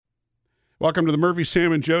Welcome to the Murphy,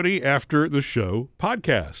 Sam, and Jody After the Show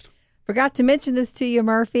podcast. Forgot to mention this to you,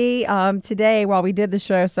 Murphy, today while we did the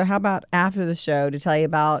show. So how about after the show to tell you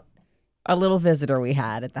about a little visitor we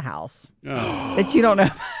had at the house that you don't know.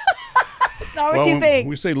 It's not what you think. When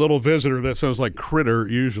we say little visitor, that sounds like critter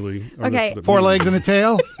usually. Okay. 4 legs and a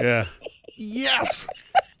tail? Yeah. Yes.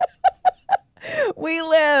 We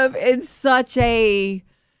live in such a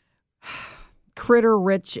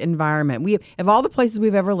critter-rich environment. We of all the places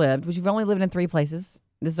we've ever lived, which we've only lived in 3 places.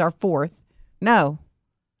 This is our 4th. No.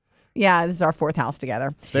 Yeah, this is our 4th house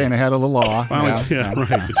together. Staying ahead of the law. Yeah,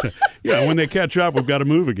 right. Yeah, when they catch up, we've got to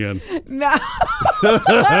move again. No. I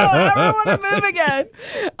don't ever want to move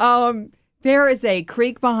again. There is a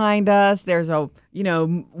creek behind us. There's a,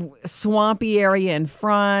 swampy area in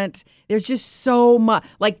front. There's just so much.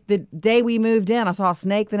 Like the day we moved in, I saw a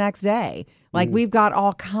snake the next day. Like we've got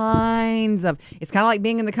all kinds of, it's kind of like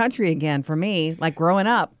being in the country again for me, like growing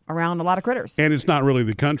up around a lot of critters. And it's not really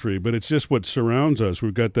the country, but it's just what surrounds us.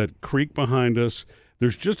 We've got that creek behind us.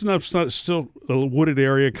 There's just enough, still a wooded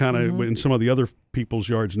area kind of in some of the other people's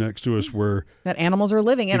yards next to us where that animals are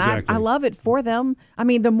living. And exactly. I love it for them. I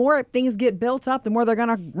mean, the more things get built up, the more they're going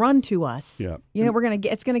to run to us. Yeah.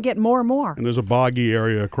 It's going to get more and more. And there's a boggy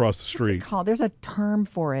area across the street. What's it called? There's a term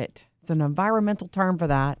for it. It's an environmental term for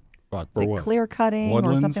that. Is it clear cutting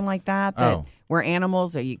Woodlands? or something like that? Where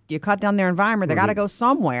animals, or you cut down their environment, they got to go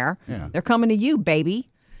somewhere. Yeah. They're coming to you, baby.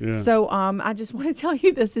 Yeah. So I just want to tell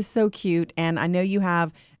you this is so cute. And I know you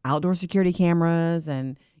have outdoor security cameras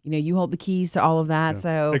and, you hold the keys to all of that. Yeah.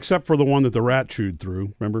 So except for the one that the rat chewed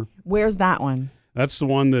through, remember? Where's that one? That's the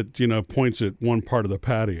one that, points at one part of the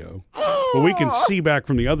patio. But we can see back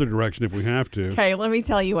from the other direction if we have to. Okay, let me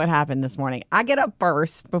tell you what happened this morning. I get up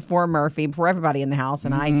first before Murphy, before everybody in the house,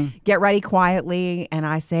 and I get ready quietly, and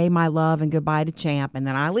I say my love and goodbye to Champ, and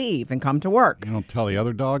then I leave and come to work. You don't tell the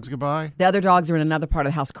other dogs goodbye? The other dogs are in another part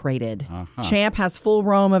of the house crated. Champ has full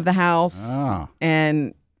roam of the house,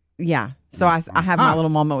 and yeah. So I have my little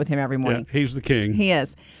moment with him every morning. Yeah, he's the king. He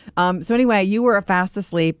is. So anyway, you were fast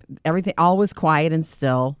asleep. Everything all was quiet and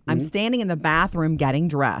still. I'm standing in the bathroom getting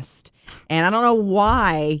dressed. And I don't know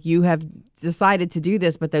why you have decided to do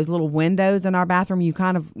this, but those little windows in our bathroom,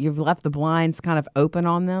 you've left the blinds kind of open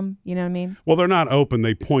on them. You know what I mean? Well, they're not open.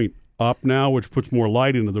 They point up now, which puts more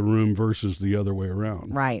light into the room versus the other way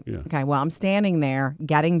around. Right. Yeah. Okay. Well, I'm standing there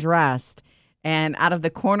getting dressed. And out of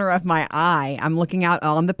the corner of my eye, I'm looking out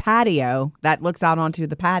on the patio that looks out onto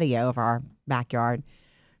the patio of our backyard.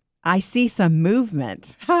 I see some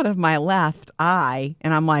movement out of my left eye,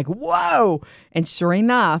 and I'm like, whoa. And sure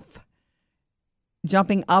enough,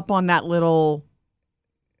 jumping up on that little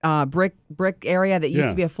brick area that used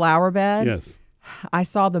to be a flower bed, yes, I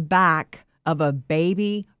saw the back of a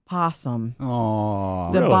baby possum.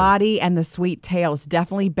 Oh, the body and the sweet tail is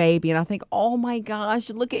definitely baby. And I think, oh my gosh,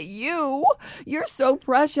 look at you. You're so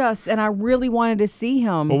precious. And I really wanted to see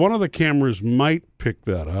him. Well, one of the cameras might pick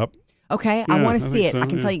that up. Okay, Yeah, I want to I see think it. so, I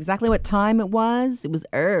can yeah. tell you exactly what time it was. It was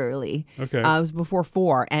early. Okay. It was before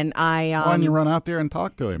 4. And why don't you run out there and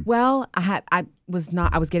talk to him? Well, I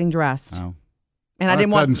was getting dressed. Oh. And I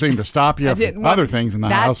didn't want doesn't seem to stop you from other things in the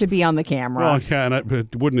that house. to be on the camera. Well, yeah, and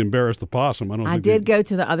it wouldn't embarrass the possum. I did go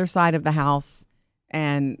to the other side of the house,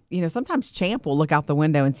 and sometimes Champ will look out the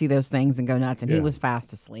window and see those things and go nuts. And he was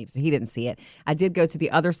fast asleep, so he didn't see it. I did go to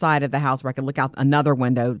the other side of the house where I could look out another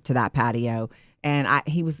window to that patio, and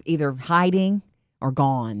he was either hiding or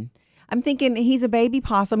gone. I'm thinking he's a baby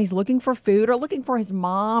possum. He's looking for food or looking for his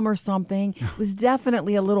mom or something. It was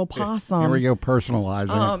definitely a little possum. Here we go,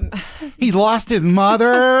 personalizing it. He lost his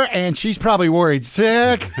mother, and she's probably worried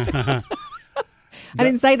sick. I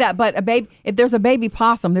didn't say that, but if there's a baby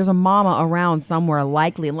possum, there's a mama around somewhere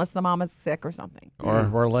likely, unless the mama's sick or something. Or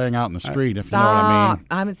we're laying out in the street, if you know what I mean.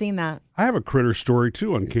 I haven't seen that. I have a critter story,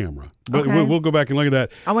 too, on camera. But Okay. we'll go back and look at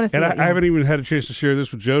that. I want to see And that, I haven't even had a chance to share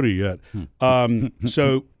this with Jody yet.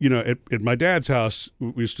 So, at my dad's house,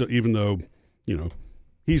 we still, even though,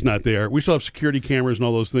 he's not there, we still have security cameras and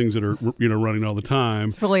all those things that are, running all the time.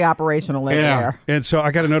 It's fully operational in there. And so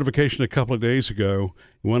I got a notification a couple of days ago,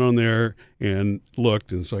 went on there and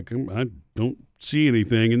looked, and it's like, I don't see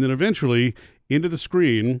anything. And then eventually, into the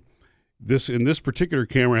screen, in this particular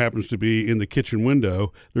camera happens to be in the kitchen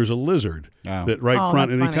window, there's a lizard that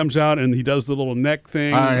front, and funny. he comes out and he does the little neck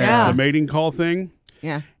thing, the mating call thing.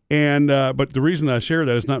 Yeah. And but the reason I share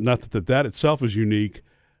that is not that itself is unique,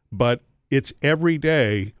 but it's every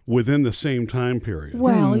day within the same time period.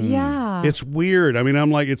 Well, yeah. It's weird. I mean,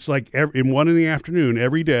 it's like in 1 in the afternoon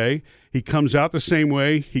every day. He comes out the same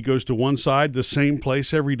way. He goes to one side, the same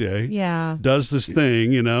place every day. Yeah. Does this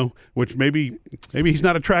thing, which maybe he's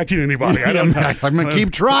not attracting anybody. I don't know. I'm going to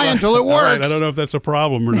keep trying until it works. Right, I don't know if that's a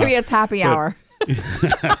problem or not. Maybe it's happy hour.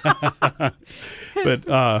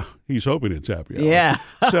 But he's hoping it's happy hour. Yeah.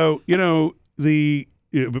 So, it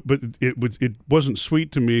wasn't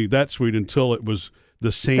sweet to me, that sweet, until it was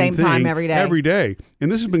the same thing time every day. Every day.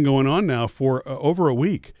 And this has been going on now for over a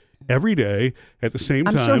week. Every day at the same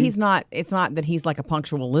time. I'm sure it's not that he's like a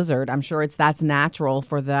punctual lizard. I'm sure that's natural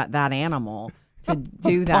for that animal to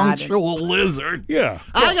do that. Punctual lizard. Yeah.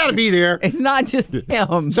 I got to be there. It's not just him.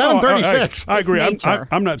 7:36. I agree. nature.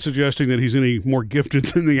 I'm not suggesting that he's any more gifted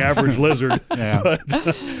than the average lizard. Yeah.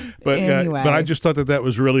 But Anyway. I just thought that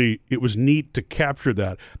was it was neat to capture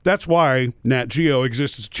that. That's why Nat Geo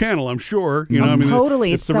exists as a channel, I'm sure.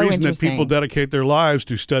 Totally. It's the so reason that interesting. people dedicate their lives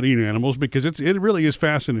to studying animals, because it really is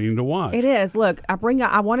fascinating to watch. It is. Look, I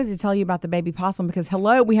wanted to tell you about the baby possum because,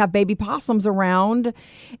 we have baby possums around,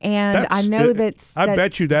 and I know I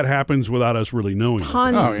bet you that happens without us really knowing.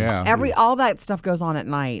 Tons. Oh, yeah. All that stuff goes on at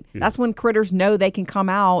night. Yeah. That's when critters know they can come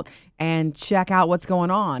out and check out what's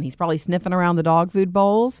going on. He's probably sniffing around the dog food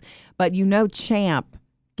bowls, but Champ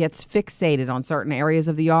gets fixated on certain areas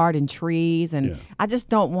of the yard and trees, and I just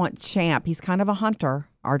don't want Champ. He's kind of a hunter,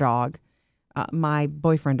 our dog, my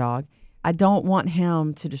boyfriend dog. I don't want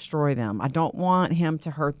him to destroy them. I don't want him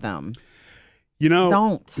to hurt them.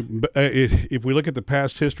 Don't. If we look at the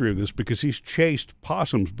past history of this, because he's chased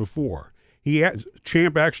possums before,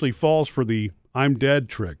 Champ actually falls for the "I'm dead"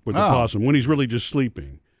 trick with the possum when he's really just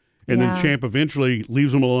sleeping, and then Champ eventually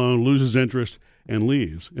leaves him alone, loses interest, and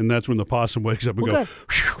leaves, and that's when the possum wakes up and goes,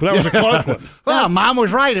 "That was a close one." Well, Mom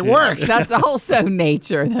was right. It worked. That's also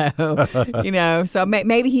nature, though. So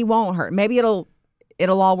maybe he won't hurt. Maybe it'll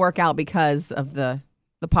all work out because of the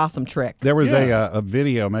possum trick. There was a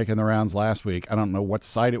video making the rounds last week. I don't know what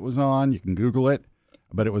site it was on. You can Google it.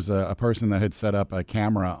 But it was a person that had set up a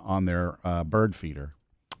camera on their bird feeder.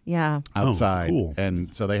 Yeah. Outside. Oh, cool.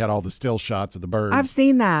 And so they had all the still shots of the birds. I've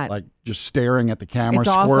seen that. Like just staring at the camera.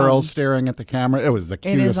 It's Squirrels awesome. Staring at the camera. It was the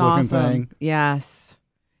cutest looking awesome. thing. Yes.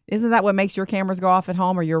 Isn't that what makes your cameras go off at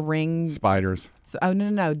home or your Ring? Spiders.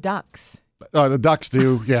 No. Ducks. The ducks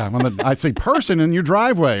do, yeah. I'd say person in your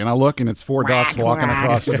driveway, and I look, and it's 4 ducks walking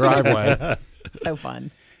across the driveway. So fun.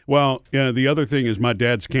 Well, the other thing is my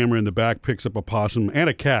dad's camera in the back picks up a possum and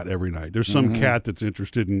a cat every night. There's some cat that's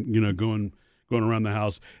interested in going around the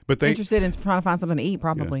house, but interested in trying to find something to eat,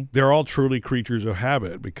 probably. Yeah, they're all truly creatures of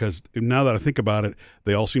habit, because now that I think about it,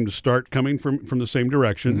 they all seem to start coming from the same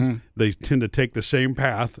direction. They tend to take the same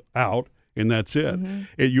path out. And that's it.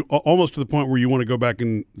 You almost to the point where you want to go back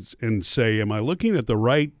and say, am I looking at the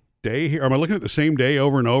right day here? Am I looking at the same day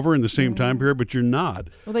over and over in the same time period? But you're not.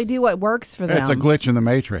 Well, they do what works for them. It's a glitch in the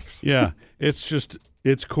matrix. Yeah,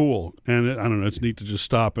 it's cool, and I don't know. It's neat to just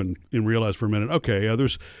stop and realize for a minute. Okay,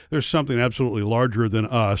 there's something absolutely larger than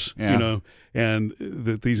us, and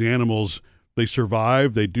that these animals. They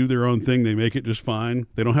survive. They do their own thing. They make it just fine.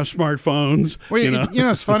 They don't have smartphones. Well,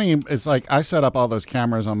 it's funny. It's like I set up all those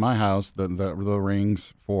cameras on my house, the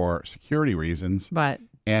Rings, for security reasons.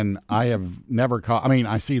 And I have never caught. I mean,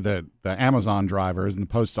 I see the Amazon drivers and the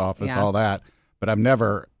post office, all that, but I've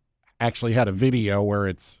never actually had a video where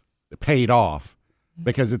it's paid off,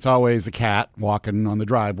 because it's always a cat walking on the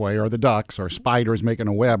driveway, or the ducks, or spiders making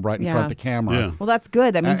a web right in front of the camera. Yeah. Well, that's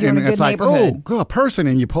good. That means you're in a good it's like, neighborhood. oh, a person,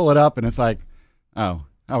 and you pull it up, and it's like, oh,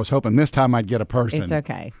 I was hoping this time I'd get a person. It's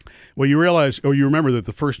okay. Well, you remember that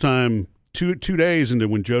the first time, two days into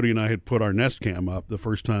when Jody and I had put our Nest Cam up the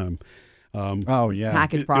first time.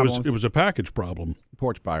 Package problems. It was a package problem.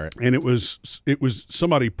 Porch pirate. And it was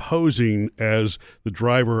somebody posing as the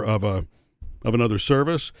driver of another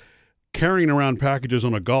service, carrying around packages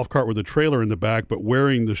on a golf cart with a trailer in the back, but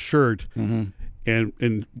wearing the shirt.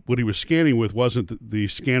 And what he was scanning with wasn't the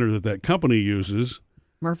scanner that company uses.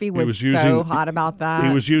 Murphy was so hot about that.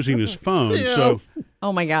 He was using his phone. So,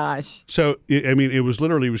 oh my gosh. So, it was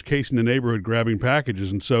literally, he was casing the neighborhood grabbing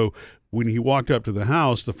packages. And so when he walked up to the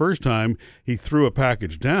house the first time, he threw a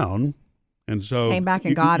package down. And so came back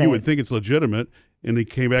and got it. You would think it's legitimate. And he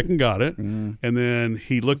came back and got it. And then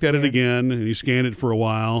he looked at it again, and he scanned it for a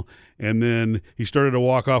while. And then he started to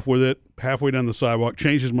walk off with it halfway down the sidewalk,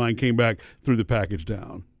 changed his mind, came back, threw the package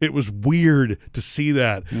down. It was weird to see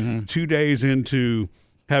that 2 days into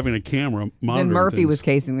having a camera monitoring Then Murphy things. was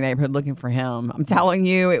casing the neighborhood looking for him. I'm telling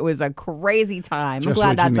you, it was a crazy time. I'm Just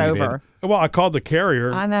glad what you that's needed. over. Well, I called the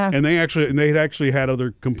carrier. I know. And they had actually had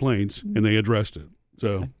other complaints, and they addressed it.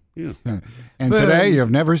 So Yeah. And today,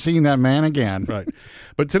 you've never seen that man again. Right.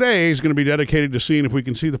 But today is going to be dedicated to seeing if we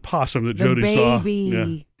can see the possum that Jody saw.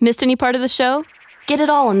 Yeah. Missed any part of the show? Get it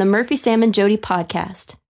all on the Murphy, Sam, and Jody podcast.